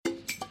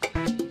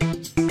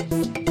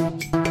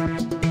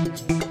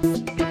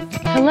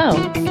Hello,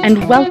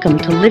 and welcome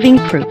to Living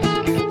Proof,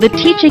 the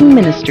teaching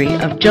ministry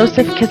of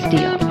Joseph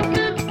Castillo.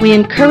 We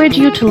encourage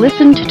you to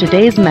listen to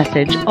today's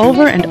message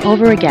over and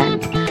over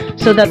again,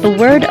 so that the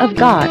Word of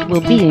God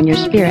will be in your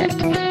spirit.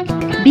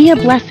 Be a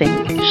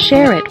blessing,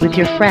 share it with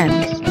your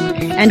friends,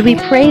 and we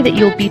pray that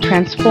you'll be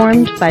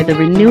transformed by the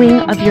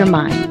renewing of your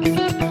mind.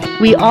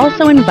 We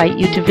also invite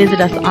you to visit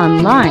us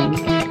online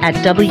at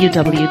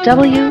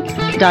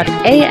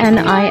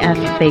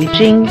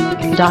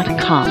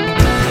www.anifbeijing.com.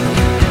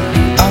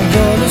 I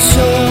wanna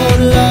show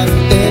love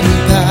and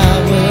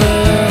power,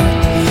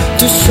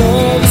 to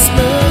show His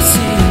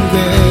mercy and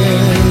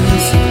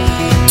grace,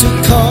 to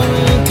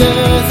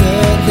conquer the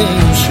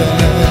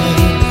nation,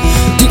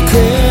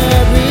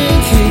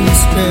 declaring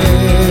His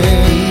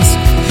praise,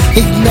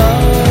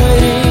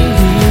 igniting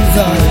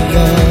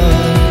revival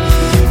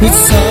with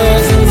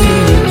songs of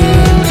living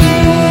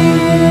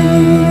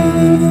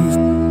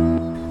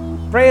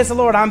truth. Praise the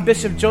Lord. I'm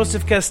Bishop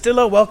Joseph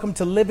Castillo. Welcome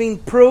to Living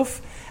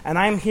Proof. And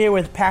I'm here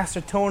with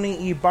Pastor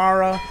Tony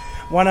Ibarra,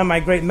 one of my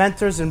great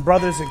mentors and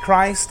brothers in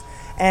Christ.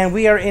 And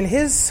we are in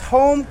his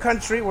home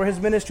country, where his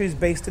ministry is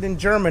based in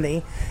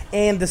Germany,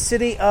 in the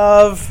city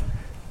of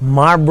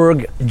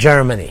Marburg,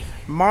 Germany.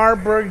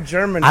 Marburg,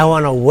 Germany. I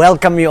want to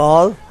welcome you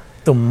all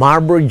to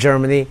Marburg,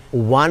 Germany,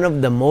 one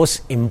of the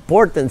most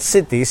important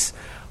cities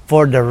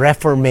for the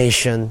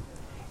Reformation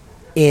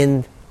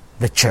in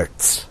the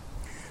church.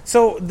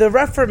 So the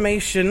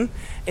Reformation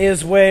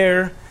is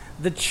where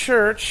the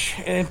church,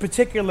 and in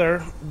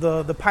particular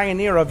the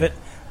pioneer of it,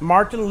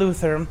 Martin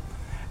Luther,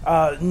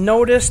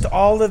 noticed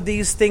all of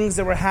these things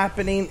that were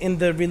happening in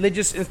the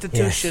religious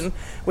institution,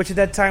 which at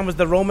that time was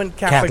the Roman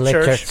Catholic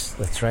Church.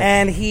 That's right.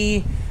 And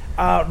he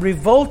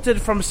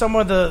revolted from some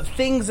of the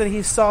things that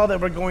he saw that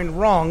were going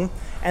wrong.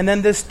 And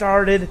then this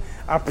started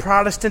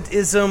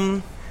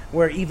Protestantism,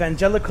 where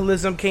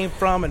evangelicalism came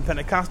from, and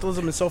Pentecostalism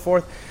and so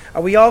forth.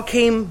 We all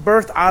came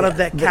birthed out of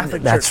that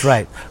Catholic Church. That's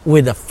right.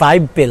 With the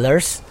 5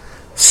 pillars,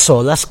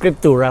 Sola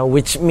Scriptura,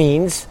 which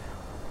means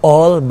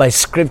all by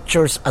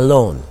scriptures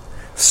alone.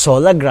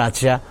 Sola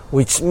Gratia,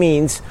 which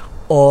means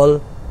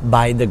all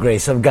by the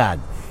grace of God.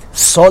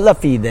 Sola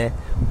Fide,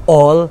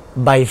 all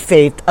by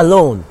faith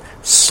alone.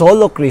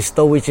 Solo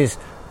Christo, which is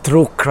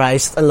through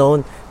Christ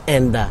alone.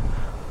 And the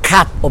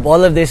cap of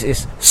all of this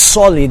is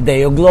Soli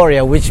Deo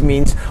Gloria, which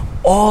means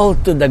all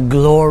to the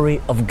glory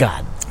of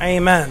God.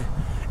 Amen.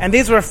 And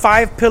these were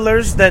 5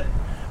 pillars that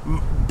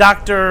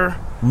Dr.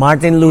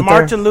 Martin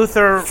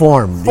Luther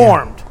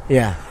formed.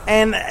 Yeah.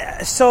 And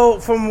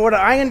so from what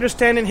I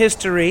understand in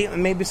history,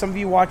 and maybe some of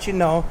you watching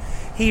know,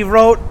 he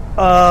wrote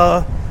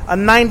a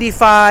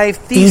 95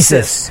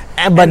 thesis.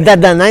 But the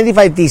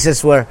 95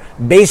 theses were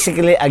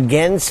basically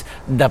against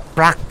the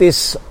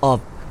practice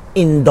of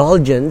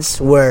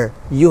indulgence, where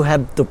you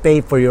have to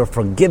pay for your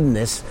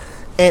forgiveness.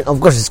 And of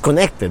course it's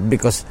connected,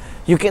 because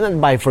you cannot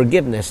buy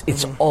forgiveness.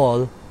 It's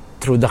all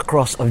through the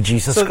cross of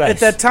Jesus Christ. At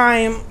that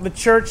time, the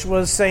church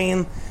was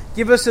saying,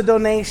 give us a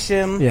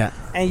donation,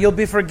 and you'll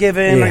be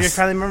forgiven, or your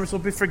family members will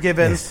be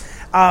forgiven.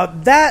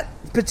 That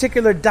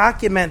particular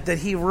document that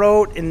he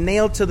wrote and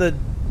nailed to the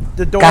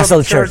door Castle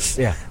of the church,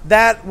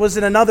 that was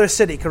in another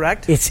city,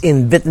 correct? It's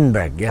in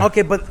Wittenberg,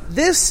 Okay, but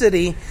this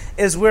city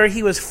is where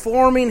he was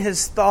forming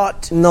his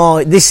thought.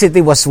 No, this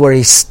city was where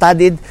he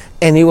studied,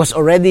 and he was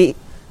already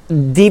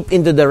deep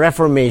into the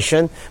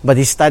Reformation, but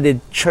he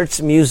studied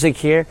church music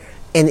here.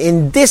 And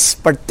in this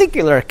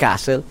particular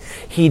castle,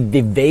 he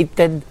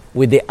debated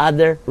with the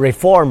other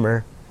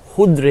reformer,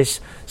 Huldrych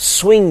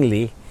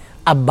Zwingli,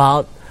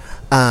 about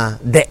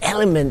the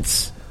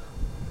elements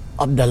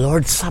of the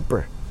Lord's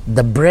Supper,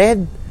 the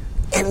bread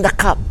and the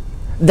cup.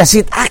 Does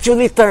it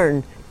actually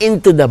turn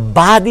into the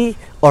body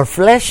or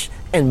flesh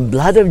and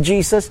blood of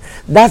Jesus?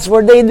 That's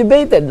where they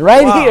debated,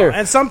 here.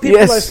 And some people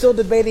are still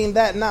debating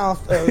that now,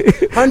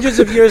 hundreds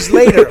of years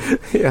later.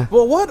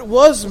 Well, what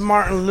was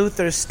Martin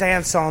Luther's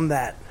stance on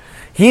that?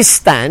 His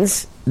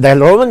stance, the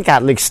Roman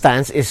Catholic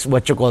stance, is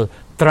what you call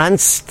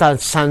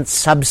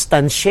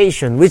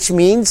transubstantiation, which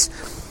means...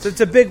 So it's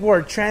a big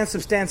word,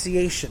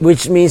 transubstantiation.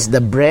 Which means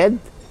the bread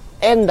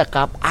and the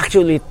cup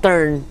actually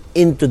turn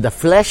into the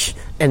flesh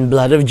and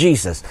blood of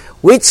Jesus,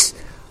 which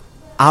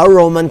our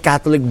Roman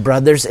Catholic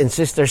brothers and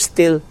sisters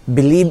still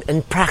believe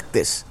and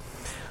practice.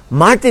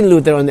 Martin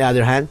Luther, on the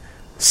other hand,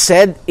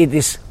 said it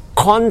is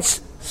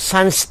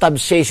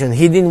consubstantiation.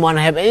 He didn't want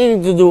to have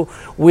anything to do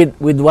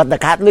with what the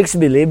Catholics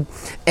believe,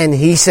 and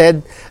he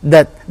said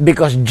that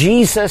because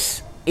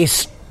Jesus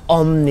is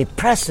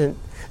omnipresent,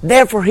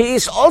 therefore he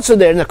is also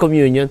there in the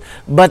communion,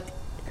 but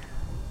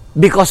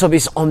because of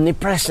his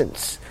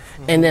omnipresence.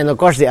 And then, of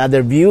course, the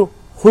other view,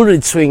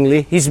 Huldrych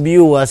Zwingli, his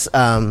view was,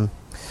 the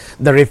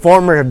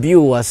reformer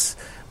view was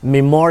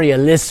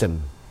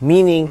memorialism,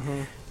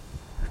 meaning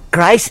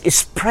Christ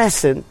is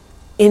present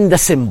in the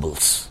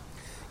symbols.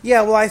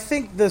 Yeah, well, I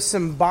think the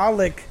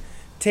symbolic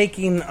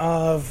taking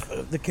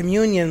of the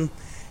communion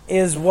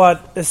is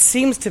what it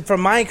seems to,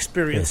 from my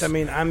experience, I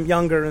mean, I'm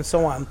younger and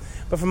so on,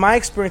 but from my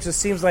experience, it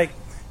seems like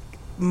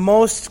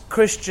most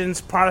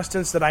Christians,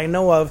 Protestants that I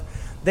know of,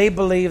 they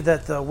believe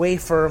that the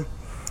wafer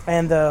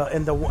and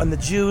the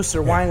juice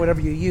or wine,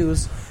 whatever you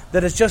use,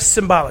 that is just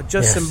symbolic,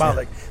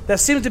 symbolic. That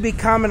seems to be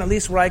common, at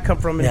least where I come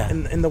from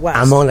in the West.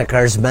 Among the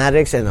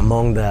charismatics and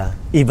among the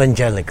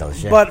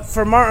evangelicals. Yeah. But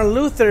for Martin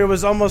Luther, it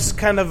was almost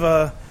kind of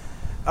a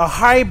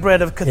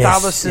hybrid of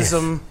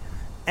Catholicism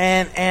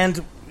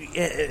and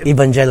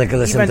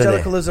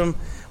evangelicalism,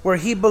 where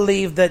he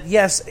believed that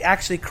yes,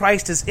 actually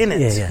Christ is in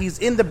it. Yeah. He's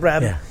in the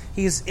bread. Yeah.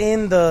 He's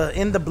in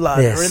the blood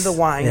or in the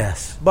wine.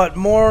 Yes. But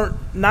more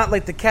not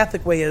like the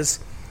Catholic way is.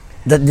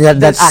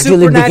 That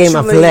actually became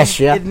a flesh,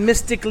 yeah. It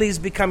mystically is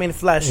becoming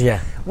flesh,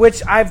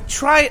 which I've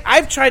tried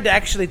to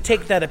actually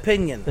take that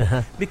opinion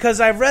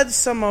because I've read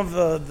some of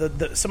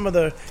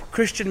the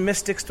Christian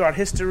mystics throughout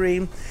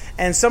history,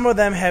 and some of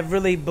them have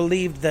really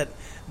believed that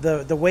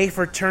the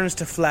wafer turns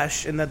to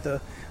flesh and that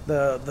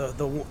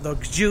the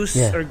juice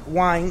or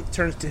wine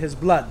turns to his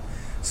blood.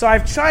 So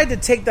I've tried to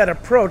take that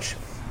approach,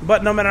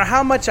 but no matter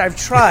how much I've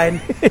tried,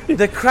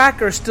 the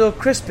cracker is still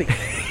crispy.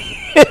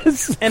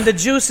 Yes. And the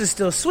juice is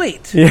still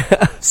sweet.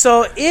 Yeah.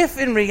 So if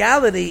in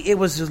reality it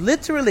was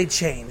literally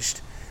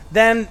changed,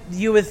 then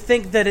you would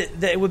think that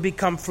it would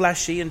become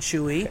fleshy and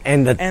chewy.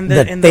 And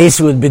the taste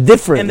would be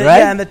different, right?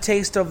 Yeah, and the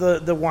taste of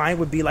the wine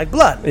would be like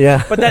blood.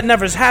 Yeah. But that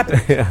never's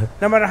happened. Yeah.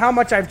 No matter how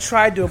much I've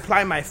tried to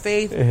apply my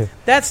faith,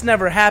 that's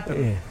never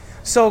happened. Yeah.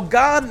 So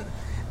God,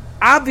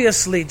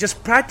 obviously,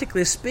 just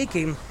practically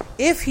speaking,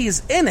 if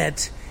He's in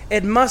it,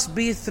 it must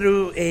be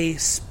through a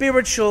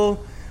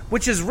spiritual,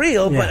 which is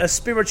real, but a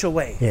spiritual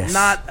way,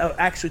 not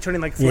actually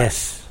turning like flesh.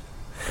 Yes.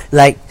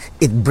 Like,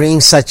 it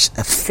brings such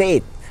a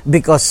faith.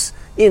 Because,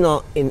 in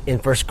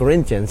 1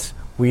 Corinthians,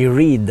 we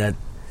read that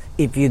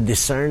if you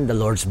discern the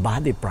Lord's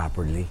body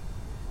properly,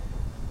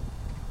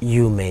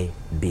 you may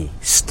be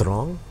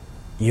strong,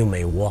 you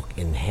may walk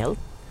in health,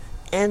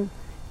 and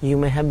you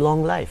may have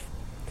long life.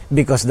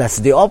 Because that's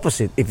the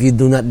opposite. If you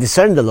do not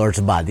discern the Lord's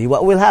body,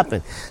 what will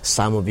happen?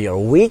 Some of you are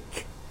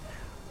weak,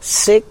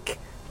 sick,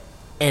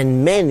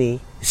 and many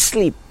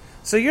sleep.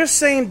 So you're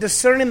saying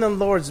discerning the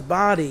Lord's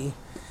body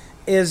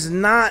is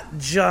not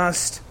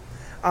just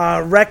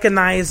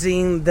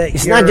recognizing that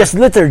it's not just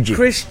liturgy.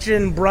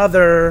 Christian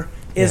brother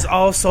is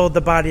also the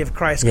body of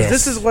Christ. Because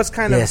this is what's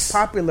kind of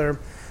popular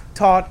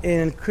taught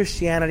in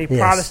Christianity,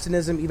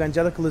 Protestantism,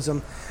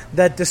 evangelicalism,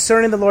 that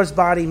discerning the Lord's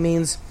body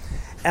means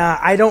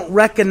I don't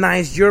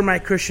recognize you're my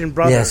Christian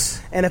brother.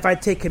 Yes. And if I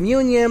take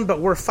communion,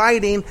 but we're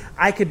fighting,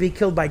 I could be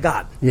killed by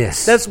God.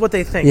 Yes. That's what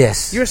they think.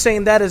 Yes. You're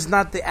saying that is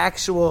not the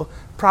actual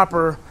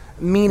proper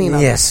meaning of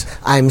it. Yes.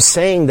 I'm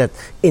saying that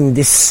in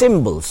these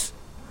symbols,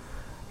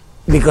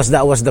 because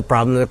that was the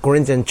problem of the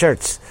Corinthian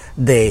church.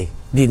 They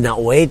did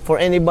not wait for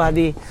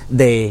anybody.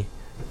 They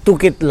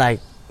took it like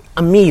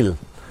a meal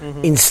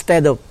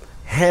instead of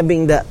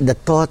having the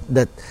thought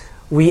that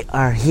we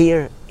are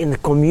here in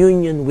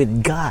communion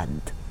with God.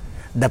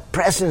 The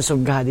presence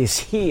of God is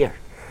here.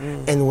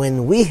 And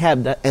when we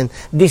have that, and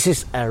this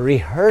is a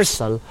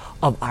rehearsal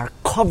of our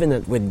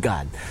covenant with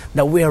God,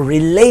 that we are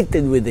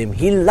related with Him.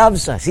 He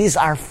loves us. He's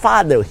our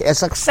Father. He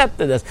has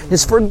accepted us.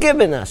 He's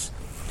forgiven us.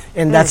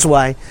 And that's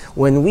why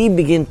when we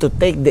begin to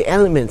take the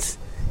elements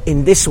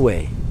in this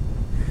way,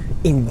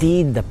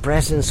 indeed the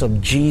presence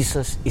of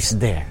Jesus is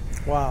there.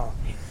 Wow.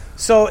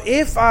 So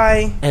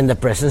And the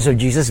presence of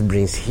Jesus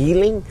brings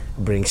healing,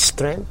 brings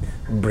strength,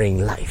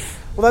 brings life.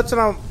 Well, that's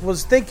what I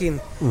was thinking.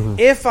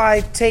 If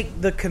I take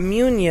the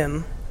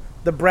communion,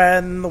 the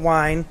bread and the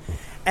wine,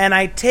 and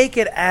I take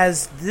it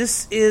as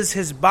this is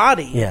His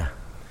body,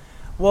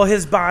 well,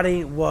 His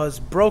body was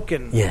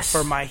broken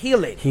for my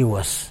healing. He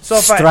was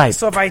striped.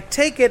 So if I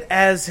take it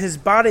as His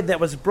body that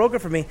was broken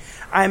for me,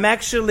 I'm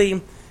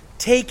actually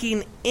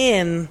taking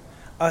in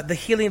the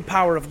healing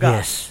power of God.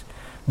 Yes,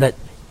 that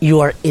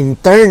you are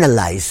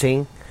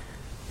internalizing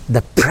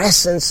the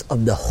presence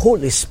of the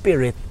Holy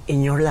Spirit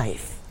in your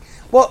life.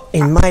 Well,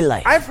 in my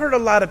life, I've heard a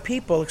lot of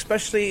people,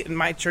 especially in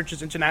my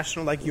churches,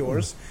 international like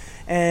yours,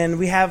 and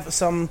we have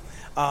some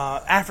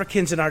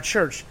Africans in our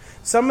church.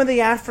 Some of the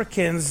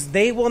Africans,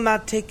 they will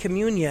not take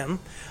communion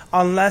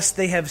unless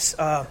they have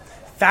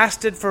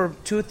fasted for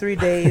 2 or 3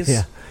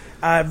 days,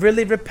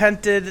 really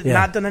repented,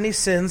 not done any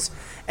sins,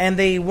 and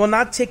they will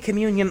not take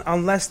communion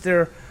unless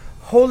they're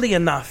holy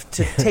enough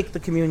to take the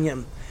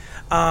communion.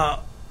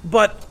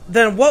 But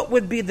then what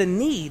would be the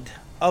need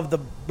of the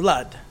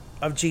blood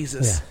of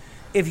Jesus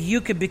if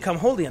you could become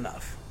holy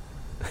enough?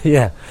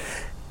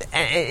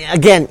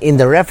 Again, in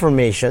the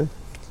Reformation,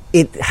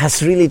 it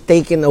has really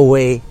taken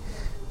away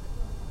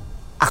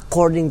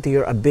according to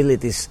your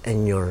abilities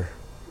and your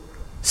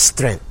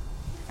strength.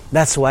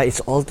 That's why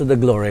it's all to the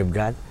glory of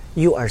God.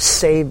 You are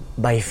saved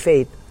by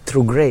faith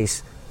through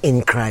grace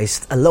in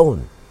Christ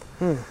alone.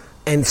 And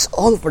it's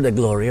all for the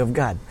glory of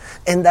God.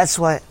 And that's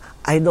why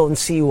I don't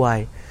see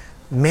why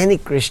many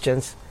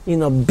Christians,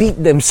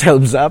 beat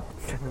themselves up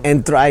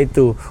and try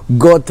to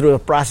go through a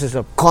process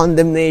of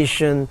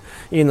condemnation,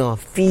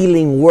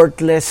 feeling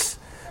worthless.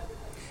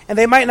 And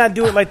they might not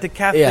do it like the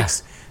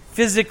Catholics,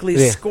 physically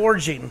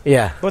scourging,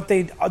 but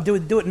they do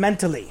it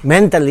mentally.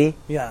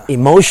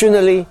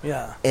 Emotionally,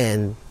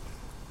 and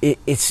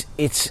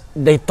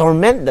they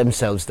torment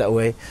themselves that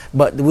way,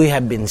 but we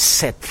have been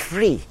set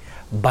free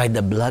by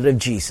the blood of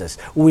Jesus.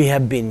 We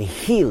have been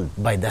healed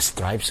by the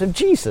stripes of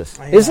Jesus.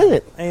 Amen. Isn't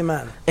it?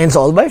 Amen. And it's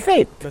all by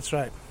faith. That's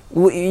right.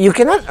 You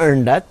cannot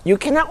earn that. You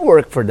cannot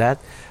work for that.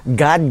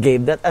 God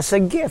gave that as a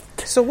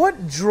gift. So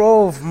what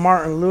drove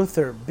Martin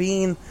Luther,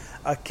 being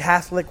a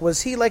Catholic?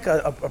 Was he like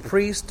a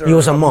priest or He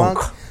was a monk.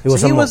 He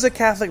was a monk. a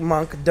Catholic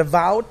monk,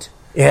 devout.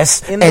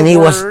 Yes, In and the he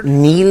was Word.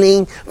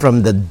 kneeling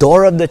from the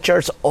door of the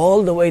church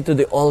all the way to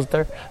the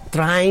altar,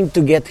 trying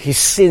to get his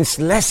sins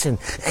lessened.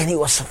 And he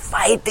was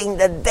fighting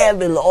the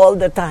devil all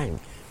the time.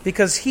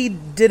 Because he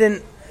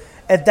didn't,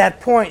 at that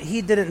point,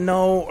 he didn't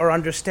know or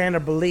understand or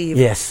believe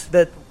Yes.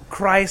 that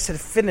Christ had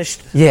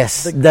finished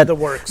Yes, the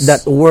works.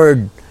 that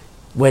word,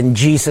 when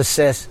Jesus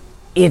says,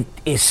 "It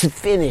is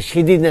finished,"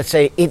 he did not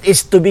say, "It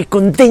is to be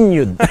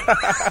continued."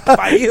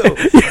 by you.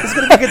 It's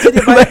going to be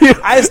continued by you.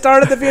 I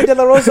started the Via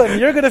Dolorosa and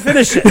you're going to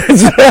finish it.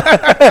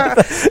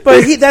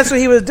 But that's what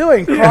he was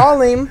doing,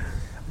 crawling,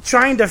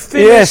 trying to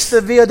finish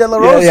the Via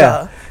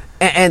Dolorosa.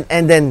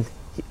 And then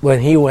when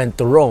he went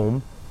to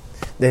Rome,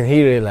 then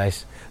he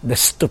realized the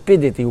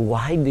stupidity.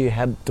 Why do you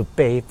have to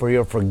pay for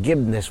your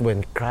forgiveness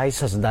when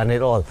Christ has done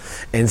it all?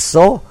 And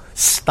so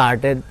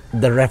started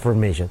the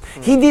Reformation.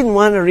 He didn't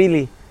want to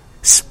really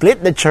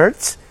split the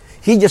church.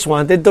 He just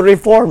wanted to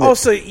reform it. Oh,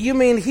 so you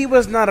mean he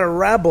was not a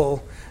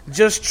rebel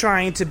just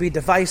trying to be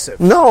divisive?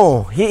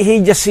 No,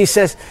 he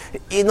says,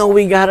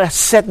 we gotta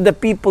set the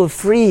people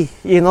free,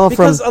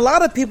 Because a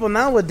lot of people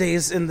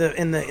nowadays in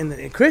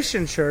the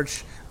Christian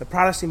church, the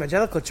Protestant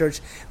evangelical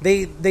church,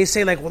 they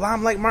say like, well,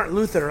 I'm like Martin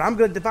Luther, I'm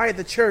going to divide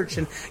the church,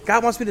 and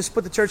God wants me to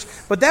split the church.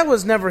 But that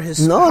was never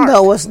his heart. No,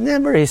 that was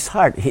never his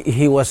heart.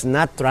 He was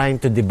not trying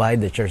to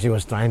divide the church. He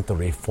was trying to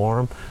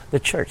reform the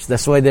church.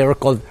 That's why they were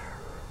called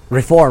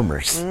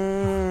reformers.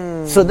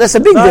 So that's a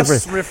big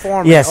difference.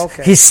 Reformer. Yes,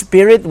 Okay. his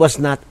spirit was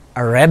not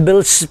a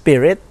rebel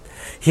spirit.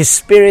 His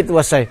spirit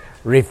was a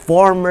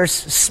reformer's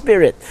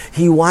spirit.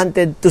 He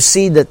wanted to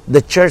see that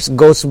the church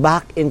goes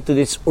back into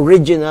this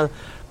original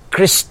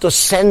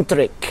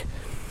Christocentric,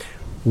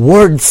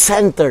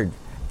 word-centered,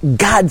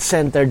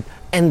 God-centered,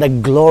 and the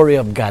glory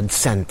of God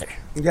center.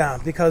 Yeah,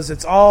 because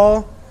it's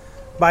all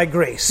by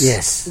grace.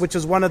 Yes. Which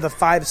is one of the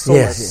 5 solas.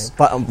 Yes,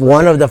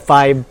 one of the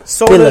 5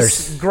 Solus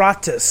pillars.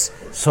 gratis.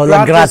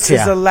 Sola gratis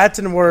gratia. is a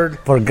Latin word.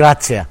 For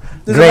gratia.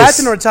 Is it Grace.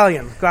 Latin or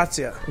Italian?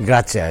 Gratia.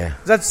 Gratia, yeah.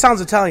 That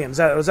sounds Italian. Was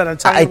that an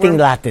Italian I think word?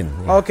 Latin.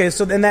 Yeah. Okay,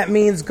 so then that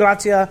means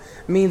gratia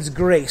means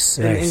grace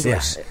in Grace,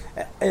 English.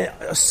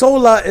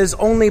 Sola is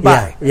only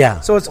by.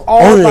 Yeah. So it's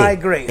all Only, by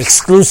grace.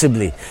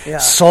 exclusively. Yeah.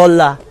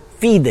 Sola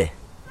fide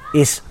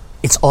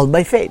it's all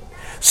by faith.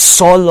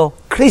 Solo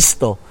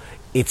Christo,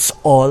 it's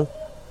all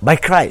by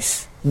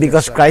Christ.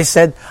 Because Christ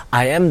said,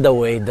 I am the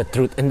way, the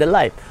truth, and the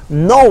life.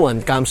 No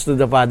one comes to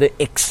the Father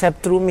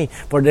except through me.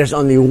 For there's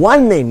only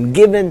one name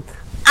given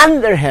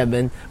under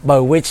heaven by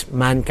which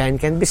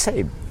mankind can be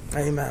saved.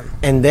 Amen.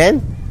 And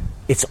then,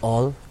 it's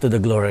all to the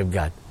glory of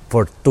God.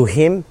 For to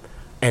Him,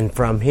 and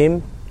from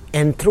Him,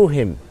 and through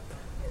Him,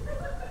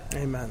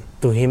 Amen.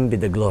 to Him be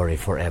the glory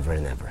forever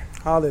and ever.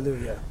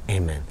 Hallelujah.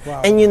 Amen.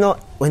 Wow. And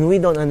when we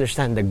don't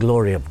understand the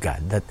glory of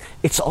God, that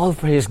it's all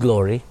for His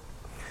glory,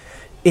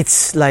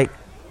 it's like,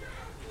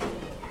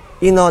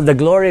 the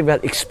glory of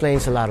God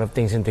explains a lot of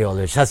things in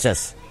theology, such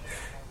as,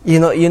 you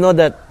know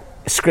that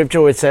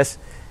scripture where it says,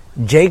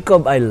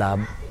 Jacob I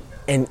loved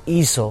and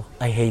Esau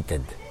I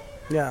hated.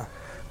 Yeah.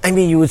 I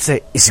mean, you would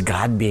say, is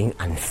God being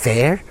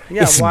unfair?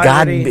 Yeah, is why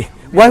God would he-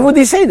 why would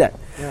He say that?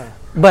 Yeah.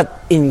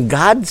 But in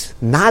God's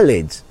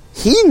knowledge,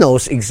 He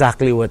knows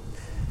exactly what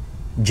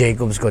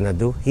Jacob's going to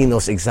do. He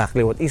knows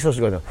exactly what Esau's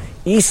going to do.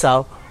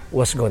 Esau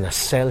was going to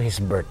sell his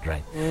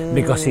birthright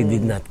because he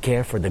did not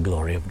care for the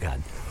glory of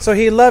God. So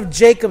he loved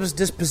Jacob's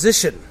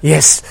disposition.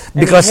 Yes,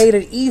 And because he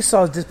hated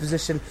Esau's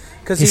disposition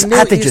because he his knew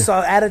attitude.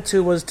 Esau's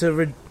attitude was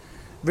to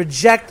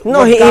reject no,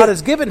 what God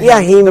has given him.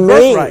 Yeah, the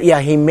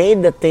birthright. he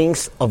made the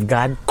things of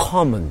God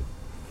common.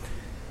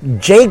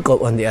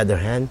 Jacob, on the other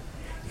hand,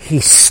 he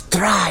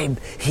strived,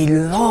 he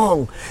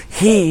longed,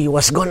 he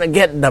was going to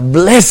get the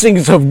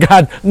blessings of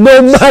God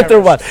no matter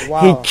what.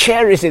 Wow. He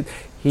cherished it.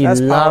 He That's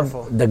loved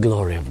powerful. the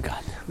glory of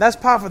God. That's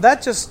powerful.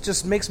 That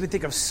just makes me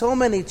think of so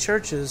many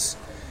churches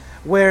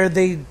where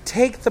they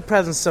take the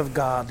presence of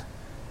God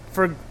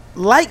for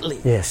lightly.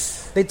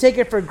 Yes. They take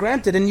it for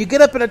granted. And you get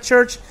up in a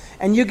church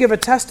and you give a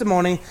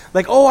testimony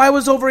like, oh, I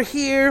was over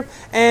here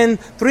and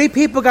 3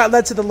 people got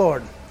led to the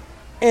Lord.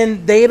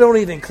 And they don't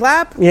even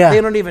clap. Yeah. They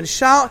don't even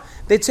shout.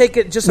 They take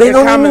it just They like a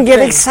don't common even get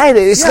thing.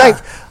 excited. It's Yeah. like,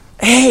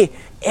 hey,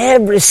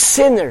 every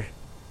sinner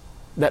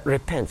that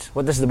repents,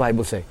 what does the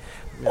Bible say?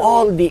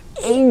 All the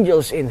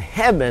angels in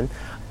heaven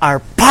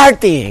are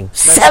partying,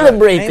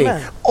 celebrating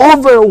Amen.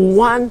 over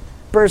one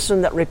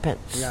person that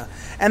repents. Yeah.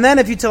 And then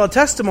if you tell a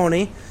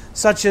testimony,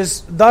 such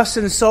as thus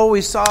and so,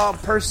 we saw a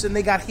person,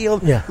 they got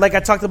healed. Yeah. Like I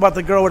talked about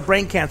the girl with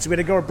brain cancer. We had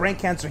a girl with brain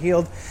cancer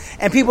healed.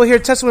 And people hear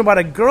testimony about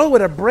a girl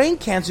with a brain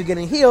cancer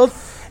getting healed.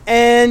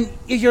 And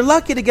you're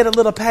lucky to get a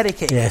little patty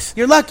cake. Yes.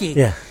 You're lucky.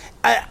 Yeah.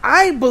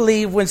 I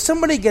believe when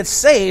somebody gets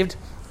saved,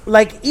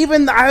 Like,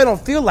 even I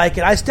don't feel like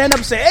it, I stand up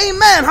and say,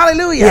 Amen,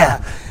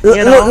 hallelujah. Yeah.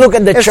 You know? Look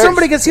at the if church.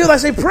 somebody gets healed, I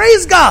say,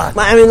 praise God.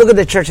 I mean, look at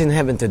the church in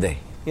heaven today.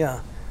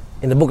 Yeah.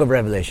 In the book of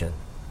Revelation,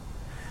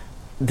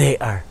 they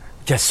are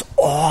just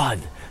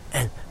awed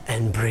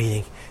and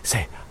breathing.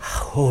 Say,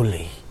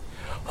 holy,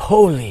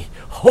 holy,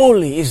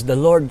 holy is the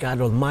Lord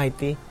God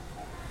Almighty,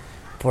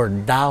 for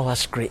thou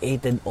hast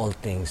created all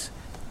things,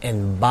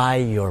 and by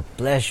your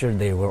pleasure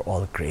they were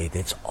all created.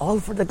 It's all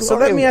for the glory. So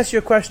let me ask you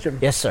a question.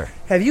 Yes, sir.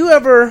 Have you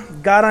ever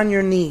got on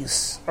your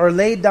knees or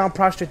laid down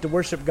prostrate to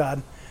worship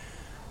God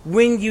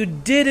when you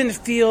didn't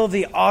feel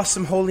the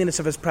awesome holiness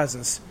of His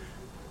presence,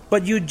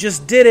 but you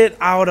just did it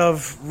out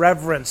of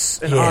reverence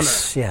and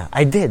Yes, honor? yeah,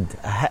 I did.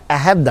 I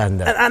have done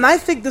that. And I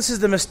think this is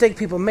the mistake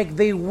people make.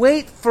 They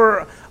wait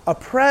for a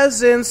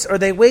presence or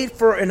they wait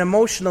for an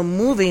emotional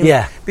moving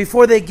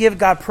before they give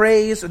God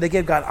praise or they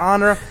give God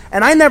honor.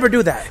 And I never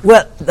do that.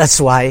 Well, that's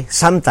why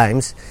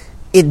sometimes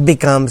it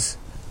becomes,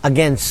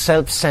 again,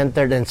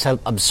 self-centered and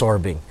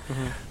self-absorbing.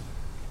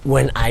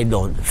 When I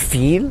don't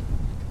feel,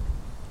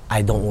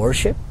 I don't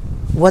worship.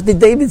 What did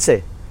David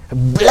say?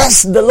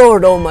 Bless the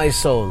Lord, O my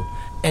soul,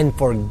 and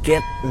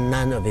forget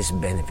none of His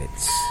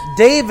benefits.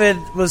 David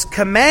was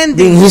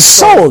commanding His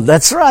soul,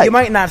 that's right. You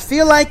might not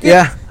feel like it.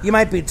 Yeah. You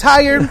might be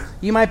tired.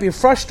 You might be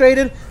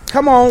frustrated.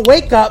 Come on,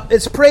 wake up.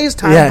 It's praise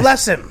time. Yes.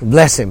 Bless Him.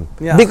 Bless Him.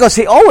 Yeah. Because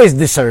He always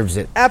deserves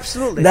it.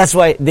 Absolutely. That's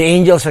why the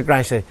angels of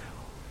Christ say,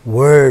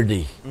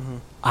 worthy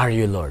are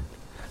you, Lord.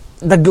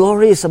 The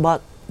glory is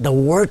about the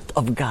worth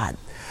of God,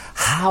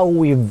 how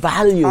we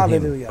value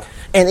Hallelujah. Him.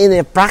 And in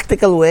a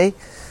practical way,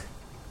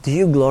 do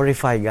you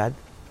glorify God?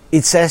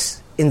 It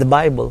says in the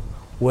Bible,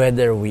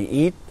 whether we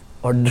eat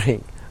or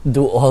drink,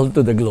 do all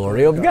to the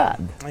glory of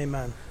God.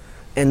 Amen.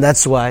 And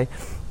that's why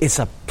it's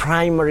a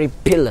primary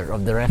pillar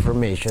of the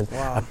Reformation,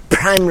 a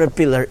primary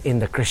pillar in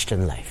the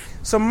Christian life.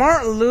 So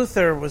Martin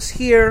Luther was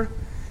here.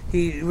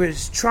 He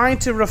was trying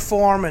to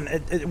reform, and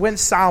it went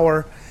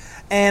sour.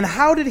 And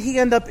how did he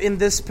end up in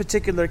this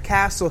particular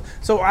castle?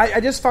 So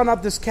I just found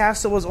out this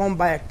castle was owned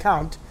by a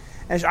count.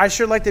 And I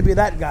sure like to be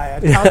that guy,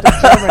 a count of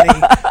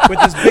Germany with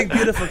this big,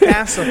 beautiful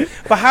castle.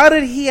 But how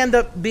did he end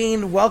up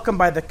being welcomed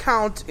by the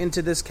count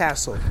into this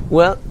castle?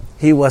 Well,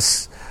 he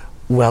was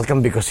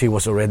welcomed because he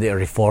was already a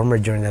reformer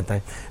during that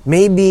time.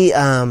 Maybe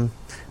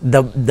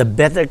the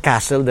better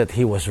castle that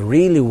he was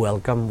really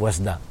welcome was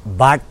the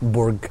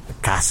Wartburg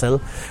Castle,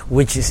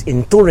 which is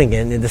in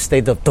Thuringen, in the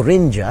state of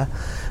Thuringia,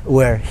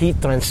 where he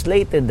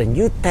translated the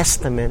New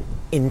Testament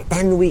in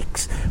 10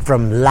 weeks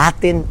from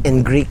Latin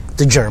and Greek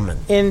to German.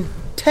 In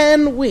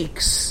 10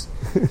 weeks,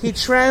 he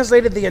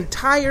translated the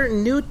entire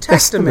New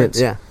Testament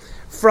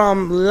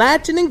from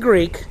Latin and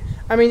Greek.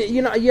 I mean,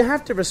 you know, you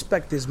have to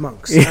respect these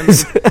monks.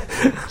 Yes.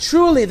 I mean,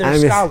 truly,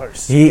 they're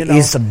scholars. He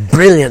is a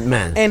brilliant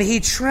man. And he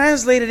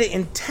translated it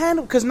in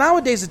 10, because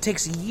nowadays it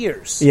takes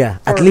years. Yeah,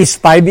 at least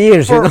 5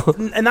 years, you know.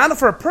 And not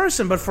for a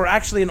person, but for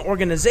actually an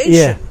organization.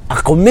 Yeah,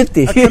 a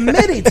committee. A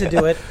committee to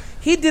do it.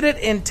 He did it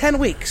in 10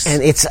 weeks.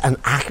 And it's an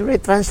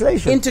accurate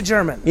translation. Into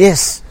German.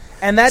 Yes.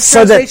 And that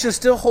translation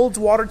still holds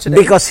water today.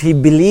 Because he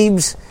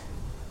believes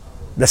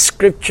the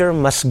scripture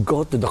must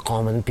go to the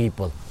common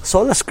people.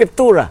 Sola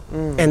scriptura.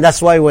 And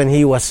that's why when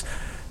he was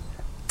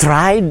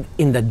tried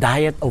in the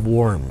diet of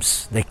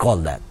worms, they call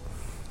that.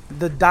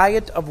 The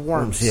diet of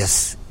worms.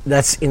 Yes.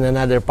 That's in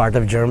another part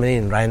of Germany,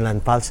 in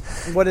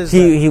Rhineland-Pfalz. What is that?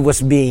 He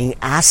was being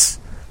asked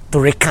to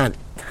recant.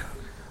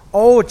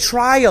 Oh,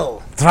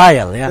 trial.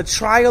 Trial, yeah. The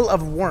trial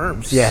of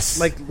worms. Yes.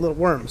 Like little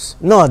worms.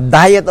 No,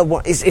 diet of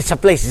worms. It's a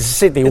place. It's a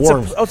city,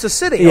 Worms. It's a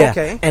city, yeah.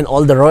 okay. And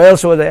all the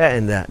royals were there,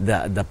 and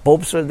the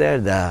popes were there,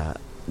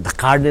 the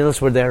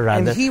cardinals were there,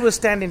 rather. And he was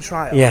standing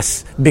trial.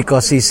 Yes,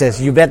 because he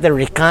says, you better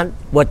recant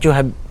what you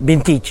have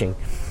been teaching.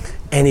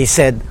 And he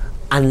said,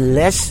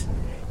 unless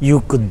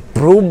you could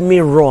prove me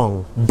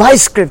wrong by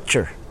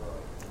scripture,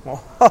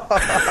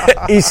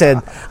 he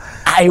said,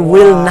 I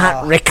will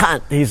not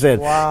recant. He said,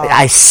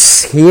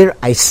 here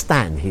I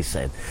stand, he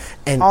said.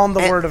 And, on the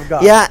word of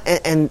God. Yeah,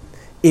 and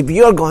if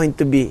you're going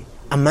to be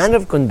a man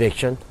of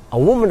conviction, a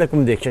woman of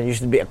conviction, you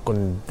should be a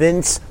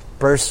convinced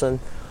person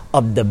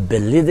of the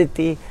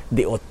validity,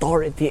 the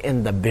authority,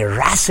 and the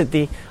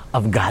veracity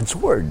of God's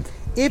word.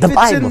 If the it's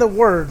Bible. in the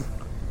word,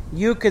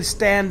 you could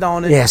stand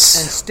on it Yes.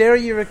 and stare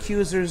your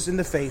accusers in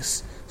the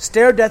face,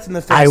 stare death in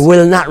the face. I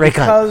will not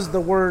recant. Because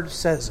the word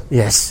says it.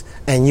 Yes.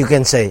 And you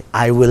can say,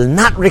 I will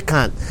not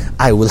recant.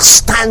 I will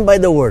stand by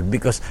the word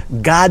because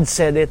God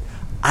said it,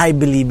 I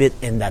believe it,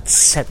 and that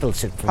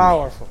settles it for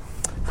Powerful. me.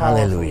 Powerful.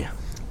 Hallelujah.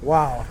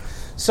 Wow.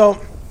 So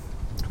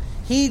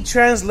he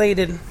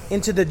translated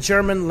into the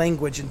German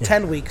language in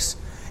 10 weeks.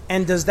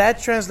 And does that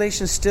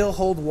translation still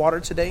hold water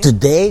today?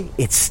 Today,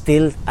 it's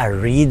still a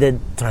readed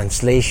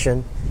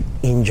translation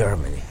in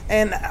Germany.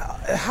 And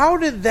how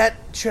did that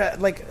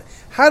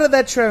how did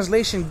that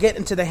translation get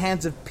into the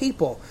hands of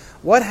people?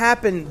 What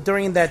happened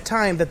during that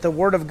time that the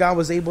Word of God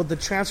was able to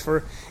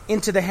transfer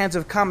into the hands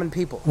of common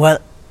people? Well,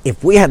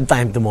 if we have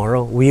time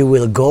tomorrow, we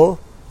will go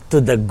to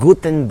the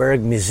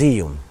Gutenberg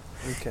Museum.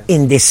 Okay.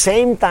 In the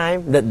same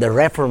time that the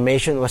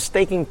Reformation was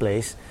taking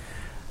place,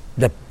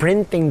 the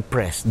printing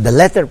press, the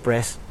letter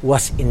press,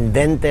 was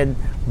invented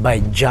by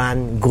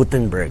John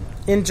Gutenberg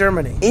In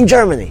Germany. in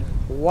Germany.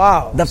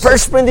 Wow. The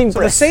first printing So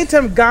at the press. same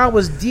time, God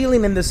was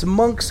dealing in this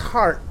monk's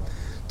heart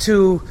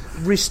to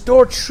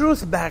restore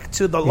truth back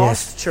to the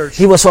lost church.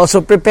 He was also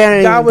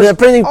preparing God was the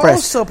printing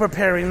press. also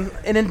preparing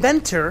an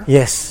inventor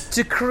Yes.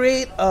 to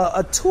create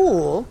a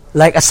tool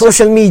Like a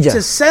social media.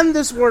 to send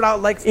this word out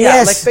like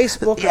Yes. like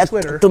Facebook Yeah, or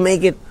Twitter. to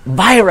make it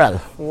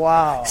viral.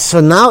 Wow. So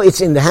now it's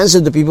in the hands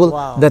of the people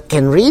Wow. that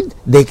can read.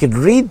 They could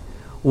read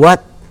what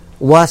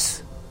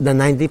was the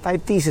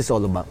 95 Theses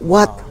all about.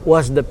 What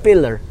was the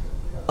pillar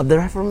of the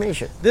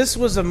Reformation? This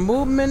was a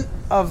movement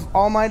of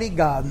Almighty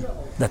God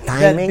The that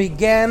timing.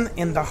 began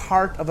in the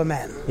heart of a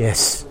man.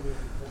 Yes.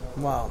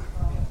 Wow.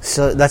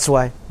 So that's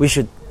why we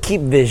should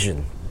keep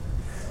vision.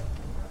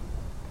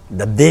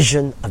 The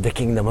vision of the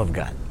kingdom of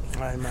God.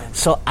 Amen.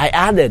 So I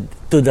added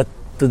to the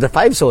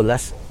 5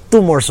 solas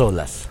 2 more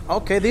solas.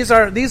 Okay, these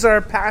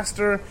are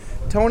Pastor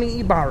Tony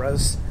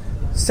Ibarra's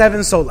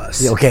 7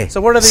 solas. Okay.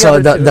 So what are the so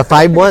other two? the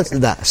 5 ones,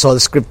 the Sola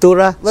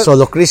Scriptura, Let-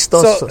 Solo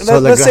Christos, So Sola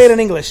let's say it Gratia. in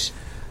English.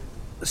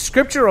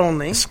 Scripture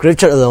only,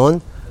 Scripture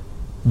alone,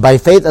 by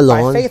faith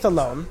alone, by faith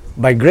alone,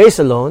 by grace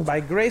alone, by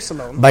grace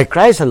alone. by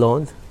Christ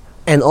alone,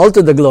 and all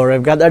to the glory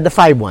of God are the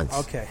 5 ones.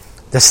 Okay.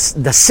 The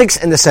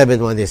 6th and the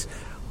 7th one is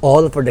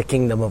all for the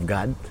kingdom of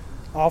God.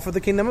 All for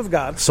the kingdom of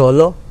God.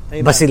 Solo,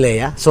 Amen.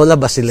 Basileia, Sola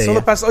Basileia. So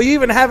the pastor, you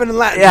even have it in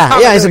Latin. Yeah,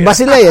 it's Hallelujah.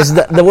 Basileia, it's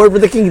the word for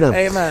the kingdom.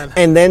 Amen.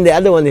 And then the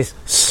other one is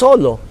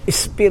Solo,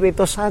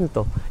 Espiritu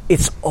Santo.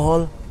 It's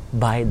all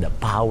by the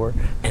power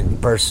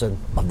and person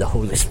of the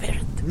Holy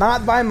Spirit.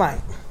 Not by might,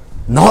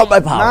 Not by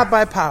power. not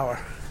by power,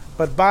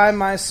 but by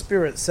my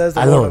Spirit, says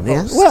the Lord alone. of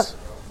Yeah? hosts.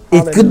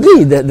 Well, it could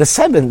be the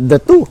 7, the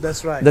 2.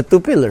 That's right. The 2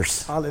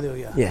 pillars.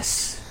 Hallelujah.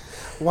 Yes.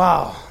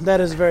 Wow,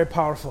 that is very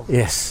powerful.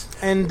 Yes.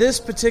 And this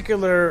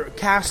particular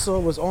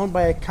castle was owned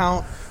by a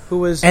count who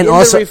was And in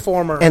also, the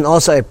Reformer. and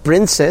also a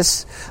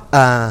princess,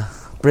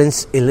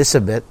 Princess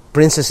Elizabeth,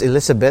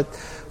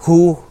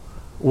 who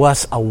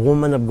was a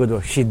woman of good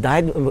work. She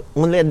died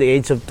only at the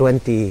age of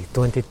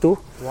 22.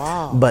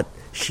 Wow. But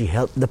she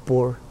helped the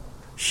poor.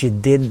 She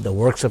did the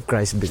works of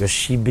Christ because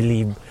she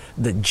believed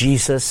that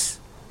Jesus'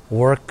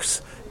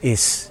 works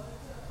is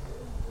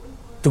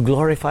to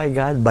glorify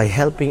God by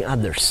helping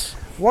others.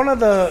 One of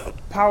the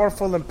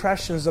powerful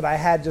impressions that I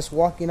had just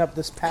walking up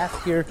this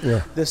path here,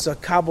 Yeah. this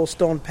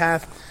cobblestone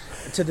path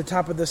to the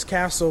top of this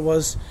castle,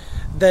 was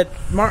that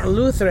Martin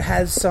Luther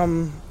had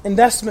some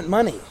investment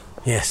money.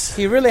 Yes.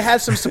 He really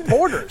had some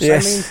supporters.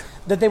 Yes. I mean,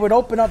 that they would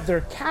open up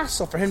their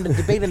castle for him to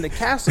debate in the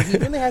castle. He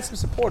really had some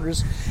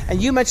supporters.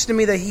 And you mentioned to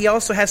me that he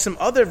also had some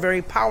other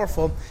very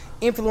powerful,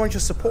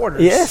 influential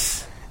supporters.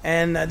 Yes.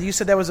 And you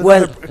said that was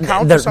Well, another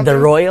count or the something?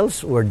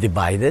 royals were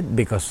divided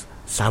because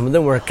some of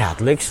them were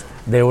Catholics.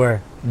 They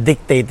were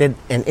dictated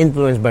and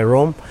influenced by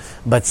Rome.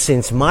 But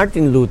since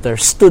Martin Luther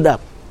stood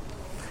up,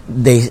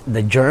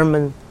 the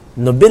German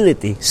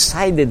nobility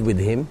sided with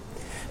him.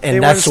 And They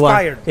were that's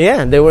inspired. why,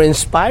 yeah, they were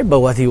inspired by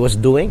what he was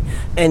doing.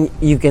 And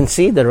you can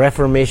see the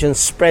Reformation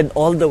spread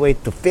all the way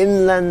to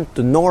Finland,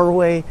 to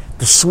Norway,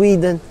 to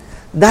Sweden.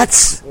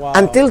 That's, Wow.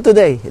 until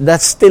today,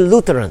 that's still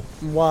Lutheran.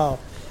 Wow.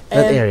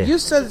 That And area. you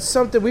said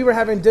something, we were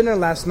having dinner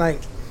last night,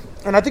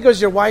 and I think it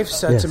was your wife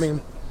said Yes. to me,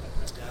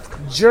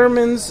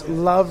 Germans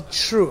love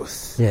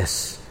truth.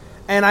 Yes.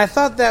 And I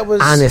thought that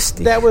was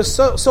Honesty. That was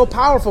so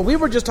powerful. We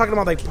were just talking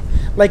about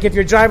like if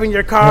you're driving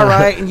your car,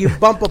 right, and you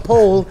bump a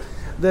pole,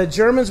 the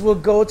Germans will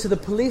go to the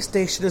police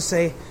station to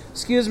say,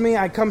 "Excuse me,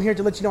 I come here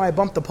to let you know I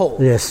bumped the pole."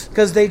 Yes.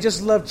 Because they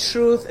just love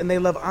truth and they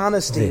love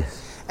honesty. Yes.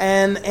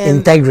 And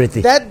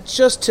Integrity. That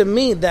just, to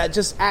me, that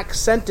just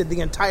accented the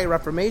entire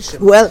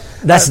Reformation. Well,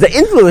 that's the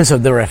influence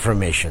of the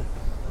Reformation.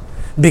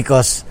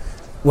 Because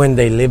when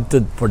they lived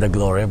for the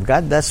glory of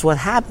God, that's what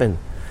happened.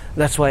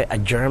 That's why a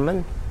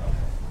German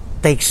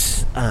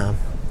takes,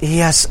 he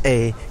has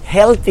a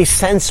healthy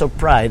sense of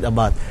pride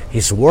about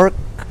his work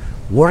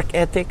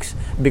ethics,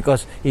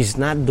 because he's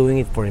not doing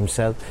it for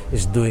himself,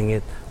 he's doing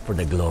it for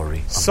the glory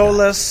of God.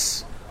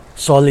 Solus,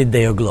 Soli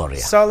Deo Gloria.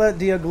 Sola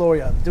Deo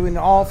Gloria, doing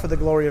all for the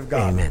glory of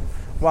God. Amen.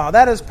 Wow,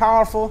 that is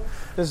powerful.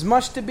 There's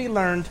much to be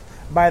learned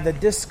by the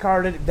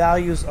discarded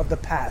values of the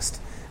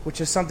past,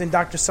 which is something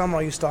Dr.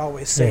 Summerall used to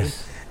always say.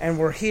 Yes. And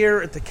we're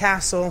here at the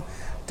castle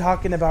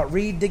talking about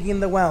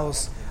redigging the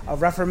wells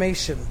of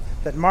Reformation,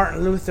 that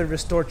Martin Luther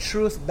restored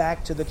truth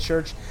back to the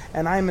church.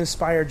 And I'm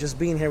inspired just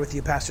being here with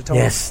you, Pastor Tony.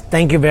 Yes,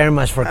 thank you very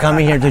much for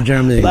coming here to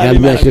Germany. Love God you,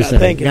 bless man. you, sir.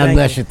 Thank you, God thank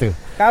bless you. you too.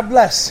 God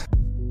bless.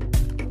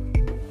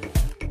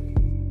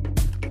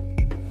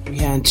 We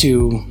had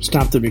to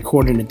stop the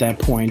recording at that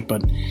point,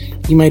 but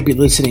you might be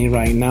listening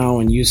right now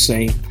and you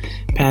say,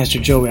 Pastor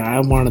Joey, I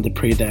wanted to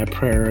pray that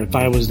prayer. If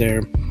I was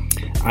there,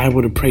 I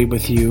would have prayed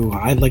with you.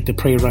 I'd like to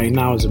pray right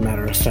now, as a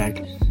matter of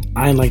fact.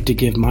 I'd like to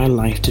give my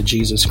life to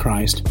Jesus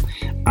Christ.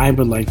 I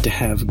would like to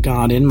have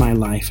God in my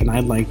life, and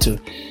I'd like to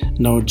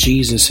know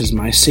Jesus as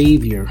my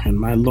Savior and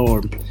my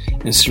Lord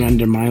and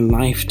surrender my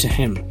life to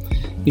Him.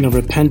 You know,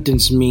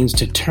 repentance means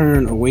to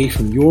turn away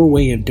from your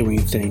way of doing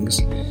things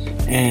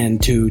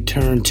and to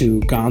turn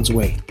to God's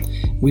way.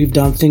 We've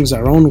done things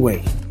our own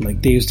way,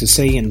 like they used to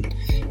say in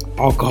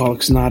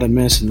Alcoholics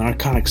Anonymous and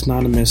Narcotics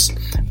Anonymous.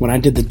 When I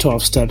did the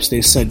 12 steps,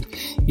 they said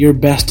your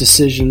best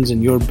decisions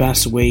and your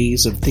best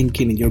ways of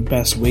thinking and your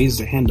best ways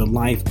to handle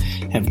life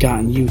have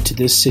gotten you to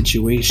this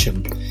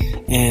situation.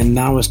 And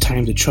now it's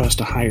time to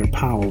trust a higher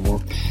power.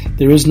 Well,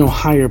 there is no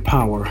higher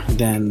power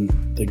than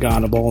the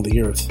God of all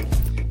the earth.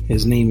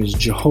 His name is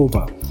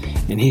Jehovah.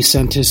 And he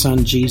sent his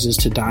son Jesus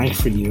to die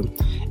for you.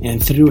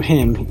 And through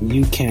him,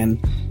 you can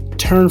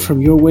turn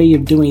from your way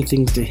of doing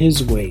things to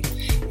his way.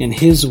 And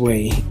his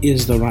way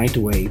is the right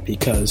way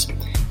because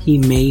he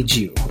made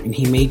you. And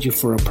he made you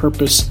for a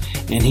purpose.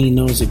 And he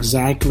knows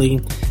exactly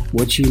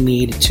what you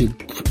need to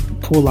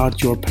pull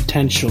out your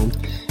potential,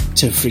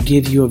 to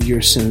forgive you of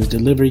your sins,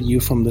 deliver you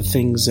from the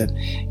things that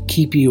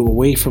keep you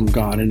away from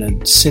God in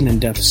a sin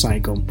and death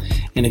cycle.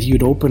 And if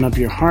you'd open up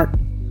your heart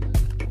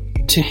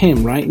to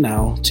him right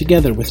now,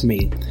 together with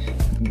me,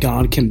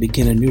 God can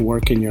begin a new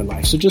work in your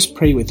life. So just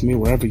pray with me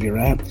wherever you're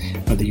at,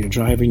 whether you're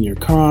driving your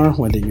car,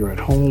 whether you're at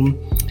home,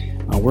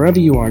 wherever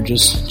you are,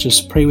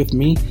 just pray with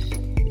me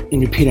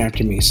and repeat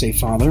after me. Say,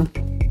 Father,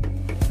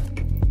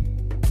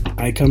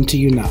 I come to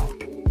you now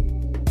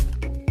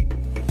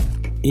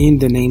in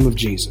the name of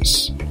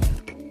Jesus.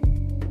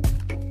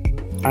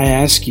 I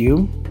ask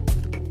you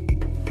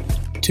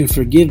to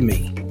forgive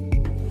me.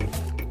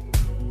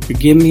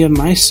 Forgive me of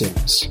my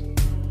sins.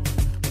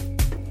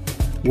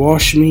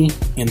 Wash me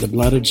in the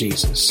blood of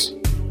Jesus.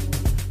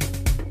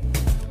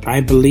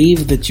 I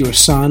believe that your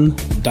Son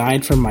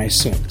died for my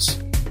sins.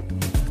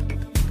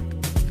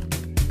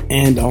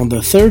 And on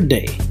the third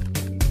day,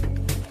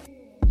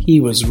 he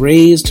was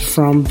raised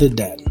from the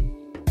dead.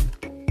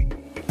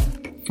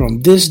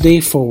 From this day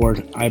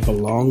forward, I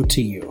belong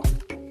to you.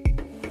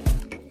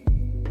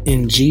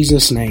 In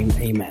Jesus' name,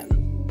 amen.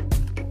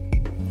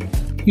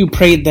 You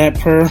prayed that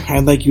prayer.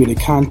 I'd like you to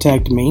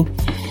contact me,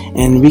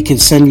 and we can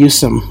send you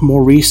some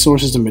more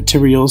resources and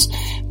materials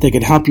that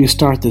could help you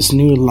start this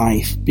new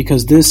life,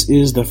 because this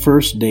is the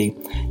first day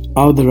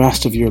of the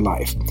rest of your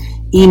life.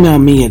 Email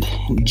me at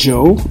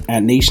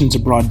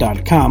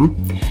joe@nationsabroad.com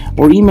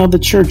or email the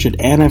church at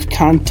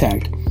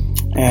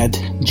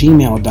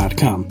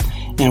nfcontact@gmail.com.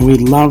 And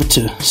we'd love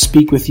to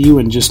speak with you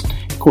and just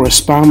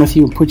correspond with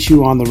you and put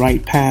you on the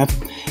right path.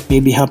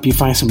 Maybe help you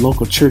find some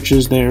local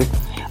churches there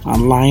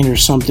online or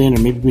something,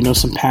 or maybe we know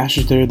some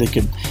pastors there that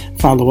could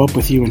follow up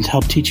with you and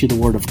help teach you the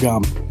Word of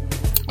God.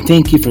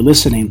 Thank you for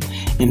listening,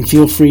 and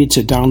feel free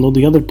to download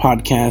the other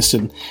podcasts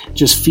and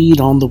just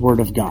feed on the Word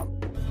of God.